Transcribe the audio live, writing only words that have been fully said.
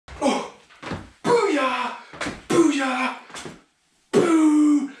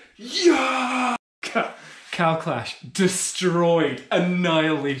Yeah! Cal Clash, destroyed,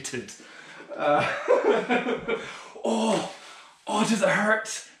 annihilated. Oh, does it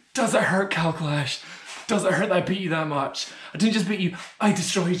hurt? Does it hurt, Cal Clash? Does it hurt that I beat you that much? I didn't just beat you, I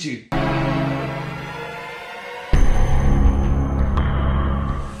destroyed you.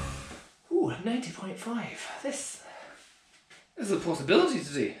 Ooh, 90.5. This is a possibility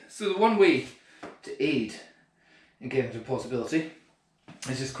today. So the one way to aid in getting to a possibility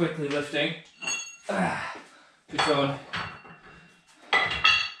is just quickly lifting, put on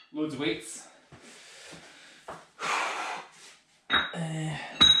loads of weights. That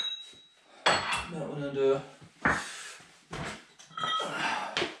one under.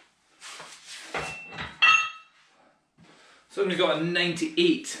 So we've got a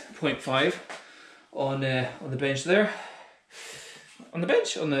 98.5 on the bench there. On the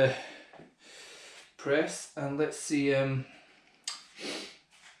bench, on the press, and let's see.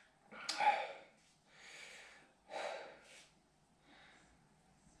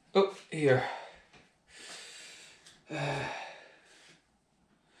 Oh, here.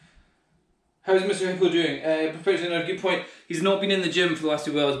 How's Mr. Hippo doing? Perfection, a good point. He's not been in the gym for the last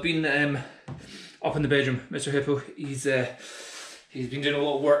 2 hours. He's been up in the bedroom, Mr. Hippo. He's been doing a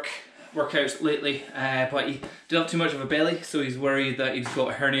lot of workouts lately, but he didn't have too much of a belly, so he's worried that he's got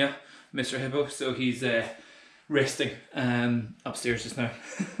a hernia, Mr. Hippo. So he's resting upstairs just now,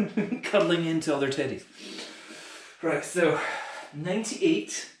 cuddling into other teddies. Right, so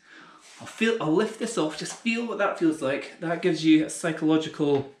 98. I'll lift this off. Just feel what that feels like. That gives you a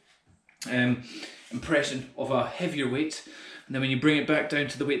psychological impression of a heavier weight, and then when you bring it back down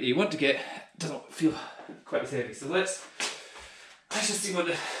to the weight that you want to get, it doesn't feel quite as heavy. So let's just see what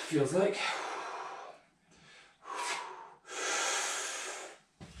it feels like.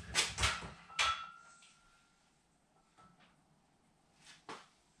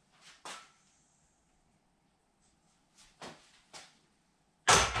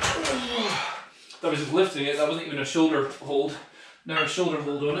 That was just lifting it, that wasn't even a shoulder hold. Now a shoulder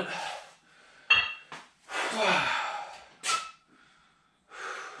hold on it.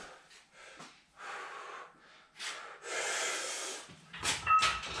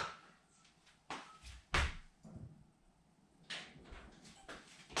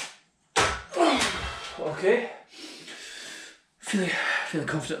 Okay, feeling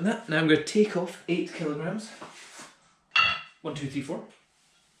confident in that. Now I'm going to take off 8 kilograms. 1, 2, 3, 4.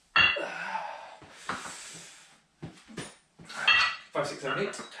 5, 6, 7,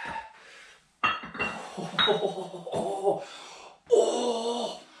 8.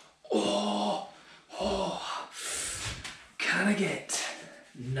 Can I get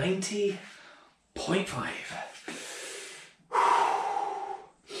 90.5?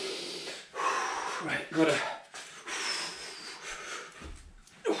 Right, gotta.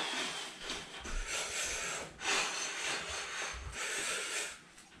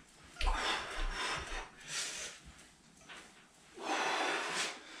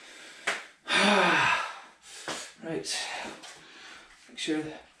 Right, make sure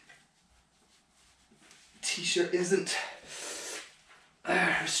the t-shirt isn't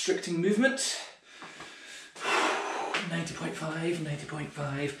restricting movement. 90.5,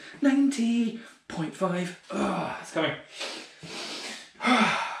 90.5, 90.5. Oh, it's coming.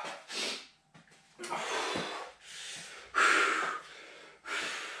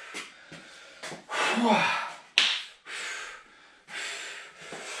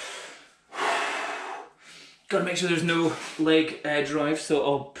 Gotta make sure there's no leg drive, so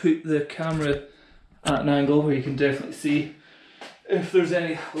I'll put the camera at an angle where you can definitely see if there's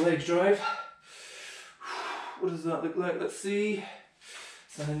any leg drive. What does that look like? Let's see.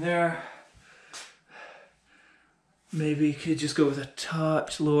 Something there. Maybe you could just go with a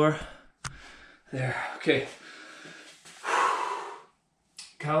touch lower. There, okay.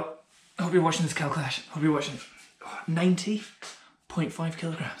 Cal, I hope you're watching this, Cal Clash. I hope you're watching. 90.5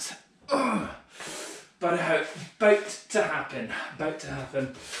 kilograms. About to happen. About to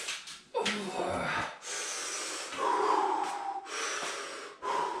happen.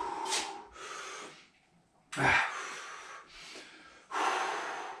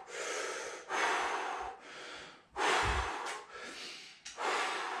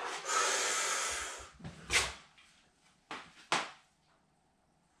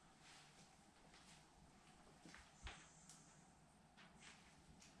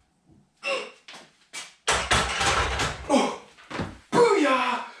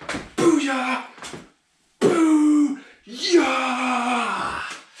 Boo! Yeah!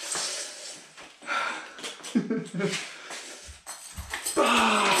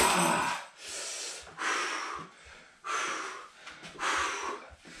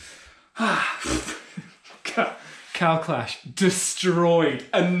 Cal Clash, destroyed,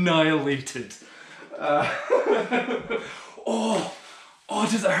 annihilated. Oh,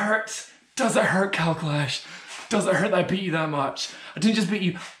 does it hurt? Does it hurt, Cal Clash? Does it hurt that I beat you that much? I didn't just beat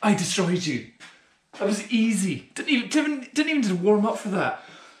you, I destroyed you. That was easy. Didn't even just warm up for that.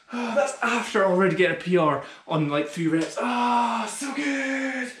 Oh, that's after already getting a PR on like 3 reps. Ah, so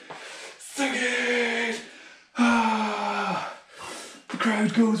good. So good. Ah, the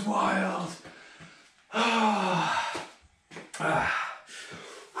crowd goes wild. Ah,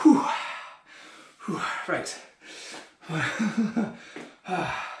 whew. Whew. Right.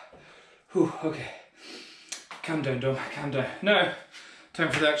 Whew. Okay. Calm down, Dom. Calm down. Now,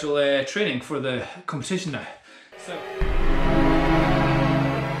 time for the actual training for the competition now. So.